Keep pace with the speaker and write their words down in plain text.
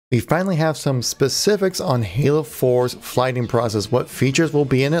We finally have some specifics on Halo 4's flighting process, what features will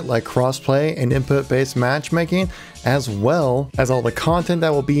be in it like crossplay and input-based matchmaking, as well as all the content that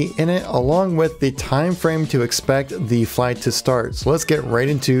will be in it, along with the time frame to expect the flight to start. So let's get right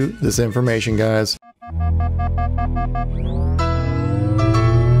into this information, guys.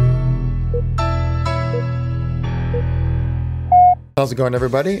 How's it going,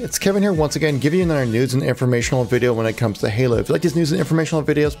 everybody? It's Kevin here once again, giving you another news and informational video when it comes to Halo. If you like these news and informational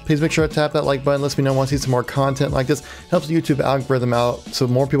videos, please make sure to tap that like button. Lets me know I want to see some more content like this. Helps the YouTube algorithm out so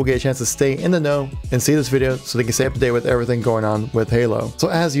more people get a chance to stay in the know and see this video so they can stay up to date with everything going on with Halo. So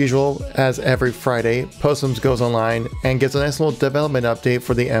as usual, as every Friday, Postums goes online and gives a nice little development update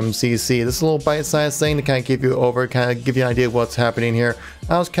for the MCC. This is a little bite-sized thing to kind of keep you over, kind of give you an idea of what's happening here.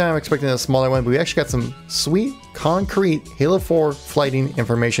 I was kind of expecting a smaller one, but we actually got some sweet, concrete Halo 4 flighting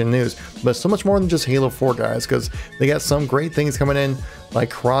information news. But so much more than just Halo 4, guys, because they got some great things coming in like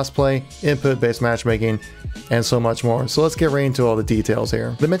crossplay, input-based matchmaking, and so much more. So let's get right into all the details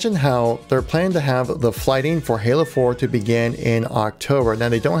here. They mentioned how they're planning to have the flighting for Halo 4 to begin in October. Now,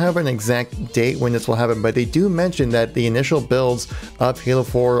 they don't have an exact date when this will happen, but they do mention that the initial builds of Halo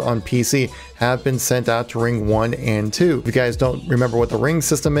 4 on PC have been sent out to Ring 1 and 2. If you guys don't remember what the Ring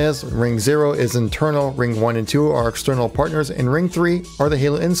system is, Ring 0 is internal, Ring 1 and 2 are external partners, and Ring 3 are the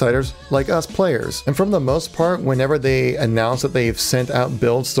Halo insiders, like us players. And from the most part, whenever they announce that they've sent out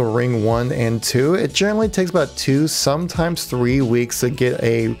builds to Ring 1 and 2, it generally takes about 2, sometimes 3 weeks to get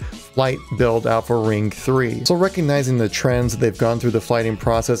a flight build out for Ring 3. So recognizing the trends that they've gone through the flighting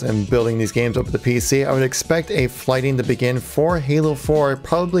process and building these games up to the PC, I would expect a flighting to begin for Halo 4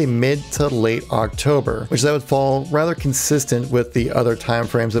 probably mid to late October, which that would fall rather consistent with the other time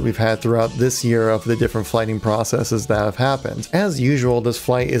frames that we've had throughout this year of the different flighting processes that have happened. As usual, this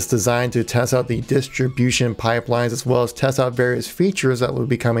flight is designed to test out the distribution pipelines as well as test out various features that will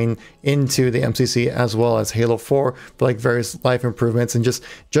be coming into the MCC as well as Halo 4 for like various life improvements and just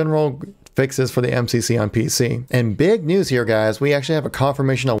general fixes for the MCC on PC. And big news here, guys, we actually have a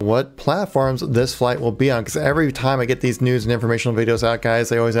confirmation of what platforms this flight will be on, because every time I get these news and informational videos out, guys,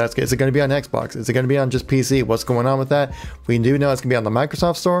 they always ask, is it going to be on Xbox? Is it going to be on just PC? What's going on with that? We do know it's going to be on the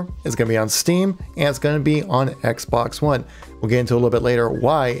Microsoft Store, it's going to be on Steam, and it's going to be on Xbox One. We'll get into a little bit later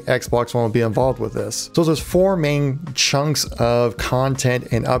why Xbox One will be involved with this. So there's 4 main chunks of content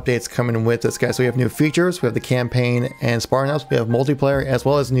and updates coming with this, guys. So we have new features, we have the campaign and Spartan House, we have multiplayer, as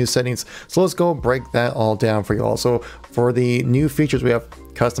well as new settings. So let's go break that all down for you all. So for the new features, we have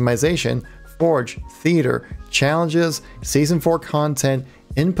customization, Forge, Theater, challenges, Season 4 content,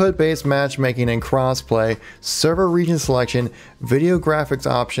 input-based matchmaking and crossplay, server region selection, video graphics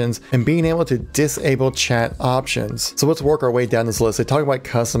options, and being able to disable chat options. So let's work our way down this list. They talk about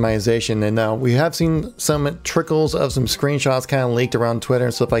customization, and now we have seen some trickles of some screenshots kind of leaked around Twitter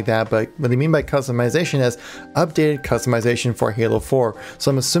and stuff like that, but what they mean by customization is updated customization for Halo 4.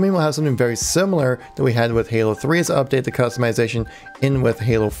 So I'm assuming we'll have something very similar that we had with Halo 3 is update the customization in with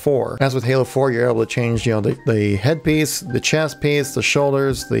Halo 4. As with Halo 4, you're able to change, you know, the headpiece, the chest piece, the shoulders,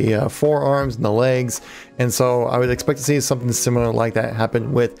 the forearms and the legs, and so I would expect to see something similar like that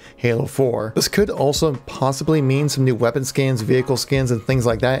happen with Halo 4. This could also possibly mean some new weapon skins, vehicle skins, and things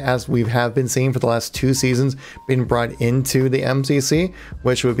like that, as we have been seeing for the last 2 seasons being brought into the MCC,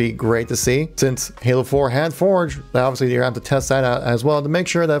 which would be great to see. Since Halo 4 had Forge, obviously you're going to have to test that out as well to make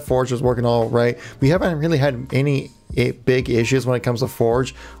sure that Forge is working all right. We haven't really had any big issues when it comes to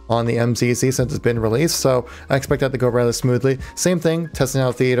Forge on the MCC since it's been released, so I expect that to go rather smoothly. Same thing, testing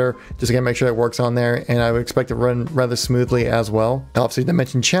out Theater, just gonna make sure it works on there, and I would expect it to run rather smoothly as well. Obviously, they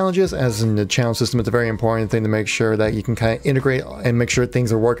mentioned challenges, as in the challenge system, it's a very important thing to make sure that you can kind of integrate and make sure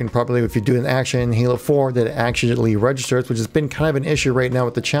things are working properly. If you do an action in Halo 4 that it actually registers, which has been kind of an issue right now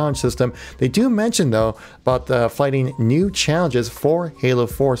with the challenge system. They do mention though about flighting new challenges for Halo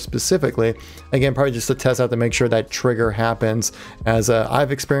 4 specifically. Again, probably just to test out to make sure that trigger happens, as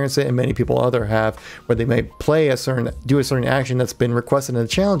I've experienced it and many people other have, where they may play a certain action that's been requested in the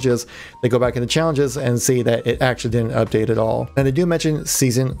challenges. They go back in the challenges and see that it actually didn't update at all. And they do mention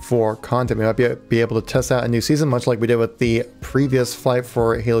Season 4 content. We might be able to test out a new season, much like we did with the previous flight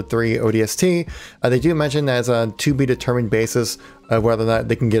for Halo 3 ODST. They do mention as a to be determined basis whether or not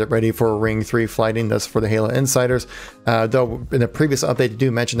they can get it ready for Ring 3 flighting. That's for the Halo insiders. Though in the previous update, they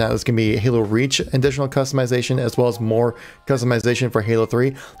do mention that there's going to be Halo Reach additional customization as well as more customization for Halo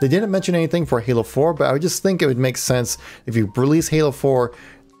 3. They didn't mention anything for Halo 4, but I would just think it would make sense if you release Halo 4,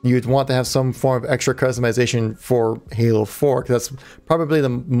 you'd want to have some form of extra customization for Halo 4, because that's probably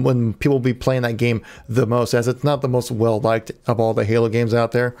when people will be playing that game the most, as it's not the most well-liked of all the Halo games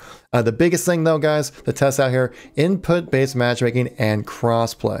out there. The biggest thing though, guys, the test out here, input-based matchmaking and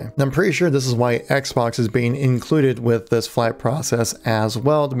crossplay. And I'm pretty sure this is why Xbox is being included with this flight process as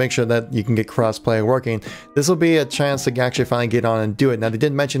well, to make sure that you can get crossplay working. This will be a chance to actually finally get on and do it. Now, they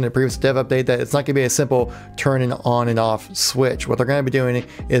did mention in the previous dev update that it's not going to be a simple turn on and off switch. What they're going to be doing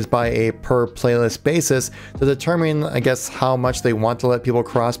is by a per playlist basis to determine, I guess, how much they want to let people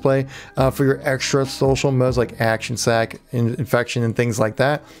crossplay for your extra social modes like Action Sack, Infection, and things like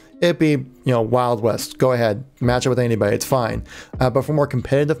that. It'd be, you know, Wild West. Go ahead, match it with anybody, it's fine. But for more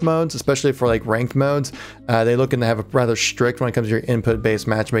competitive modes, especially for like ranked modes, they're looking to have a rather strict when it comes to your input-based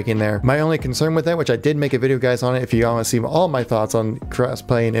matchmaking there. My only concern with that, which I did make a video, guys, on it, if you want to see all my thoughts on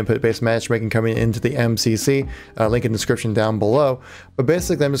crossplay and input-based matchmaking coming into the MCC, link in the description down below. But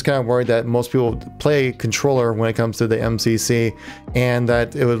basically, I'm just kind of worried that most people play controller when it comes to the MCC, and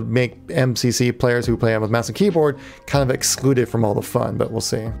that it would make MCC players who play with mouse and keyboard kind of excluded from all the fun, but we'll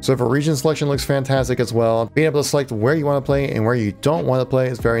see. So for region selection looks fantastic as well. Being able to select where you want to play and where you don't want to play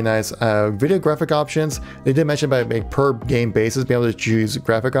is very nice. Video graphic options, they did mention by a per game basis, being able to choose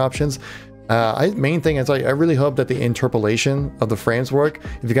graphic options. Main thing is I really hope that the interpolation of the frames work.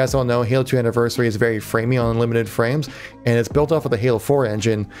 If you guys don't know, Halo 2 Anniversary is very framey on unlimited frames, and it's built off of the Halo 4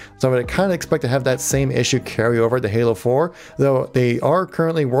 engine. So I would kind of expect to have that same issue carry over to Halo 4, though they are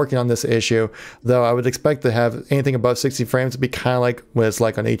currently working on this issue, though I would expect to have anything above 60 frames to be kind of like what it's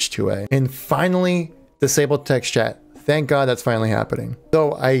like on H2A. And finally, disable text chat. Thank God that's finally happening.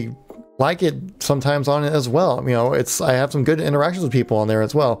 Though I like it sometimes on it as well. You know, I have some good interactions with people on there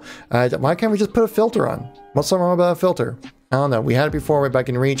as well. Why can't we just put a filter on? What's so wrong about a filter? I don't know. We had it before way back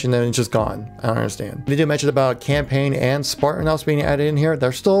in Reach, and then it's just gone. I don't understand. They do mention about campaign and Spartan also being added in here.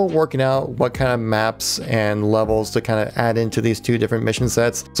 They're still working out what kind of maps and levels to kind of add into these two different mission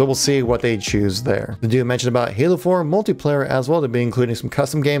sets. So we'll see what they choose there. They do mention about Halo 4 multiplayer as well. They'll be including some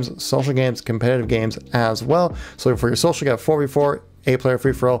custom games, social games, competitive games as well. So for your social, you got 4v4, 8-player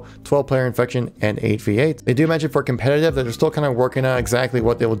free-for-all, 12-player infection, and 8v8. They do mention for competitive that they're still kind of working out exactly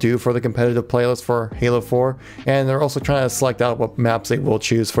what they will do for the competitive playlist for Halo 4, and they're also trying to select out what maps they will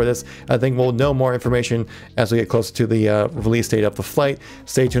choose for this. I think we'll know more information as we get closer to the release date of the flight.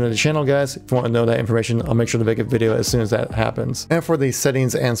 Stay tuned to the channel, guys. If you want to know that information, I'll make sure to make a video as soon as that happens. And for the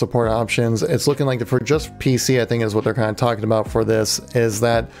settings and support options, it's looking like for just PC, I think is what they're kind of talking about for this, is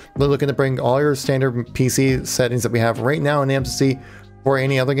that they're looking to bring all your standard PC settings that we have right now in the MCC for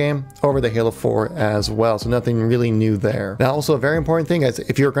any other game over the Halo 4 as well. So nothing really new there. Now, also a very important thing is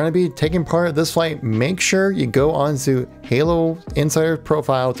if you're going to be taking part of this flight, make sure you go onto Halo Insider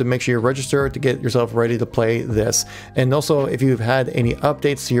profile to make sure you register to get yourself ready to play this. And also, if you've had any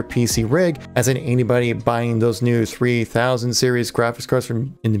updates to your PC rig, as in anybody buying those new 3000 series graphics cards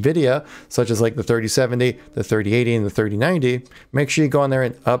from NVIDIA, such as like the 3070, the 3080, and the 3090, make sure you go on there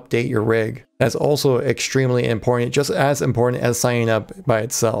and update your rig. That's also extremely important, just as important as signing up by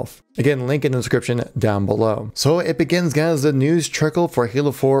itself. Again, link in the description down below. So it begins, guys, the news trickle for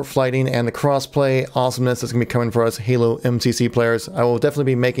Halo 4 flighting and the crossplay awesomeness that's going to be coming for us Halo MCC players. I will definitely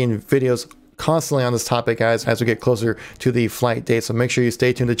be making videos constantly on this topic, guys, as we get closer to the flight date. So make sure you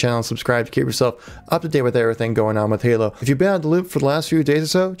stay tuned to the channel and subscribe to keep yourself up to date with everything going on with Halo. If you've been out of the loop for the last few days or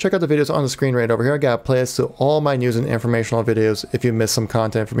so, check out the videos on the screen right over here. I got playlists to all my news and informational videos if you missed some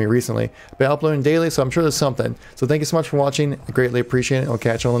content from me recently. I've been uploading daily, so I'm sure there's something. So thank you so much for watching. I greatly appreciate it. I'll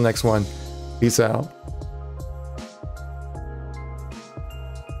catch you on the next one. Peace out.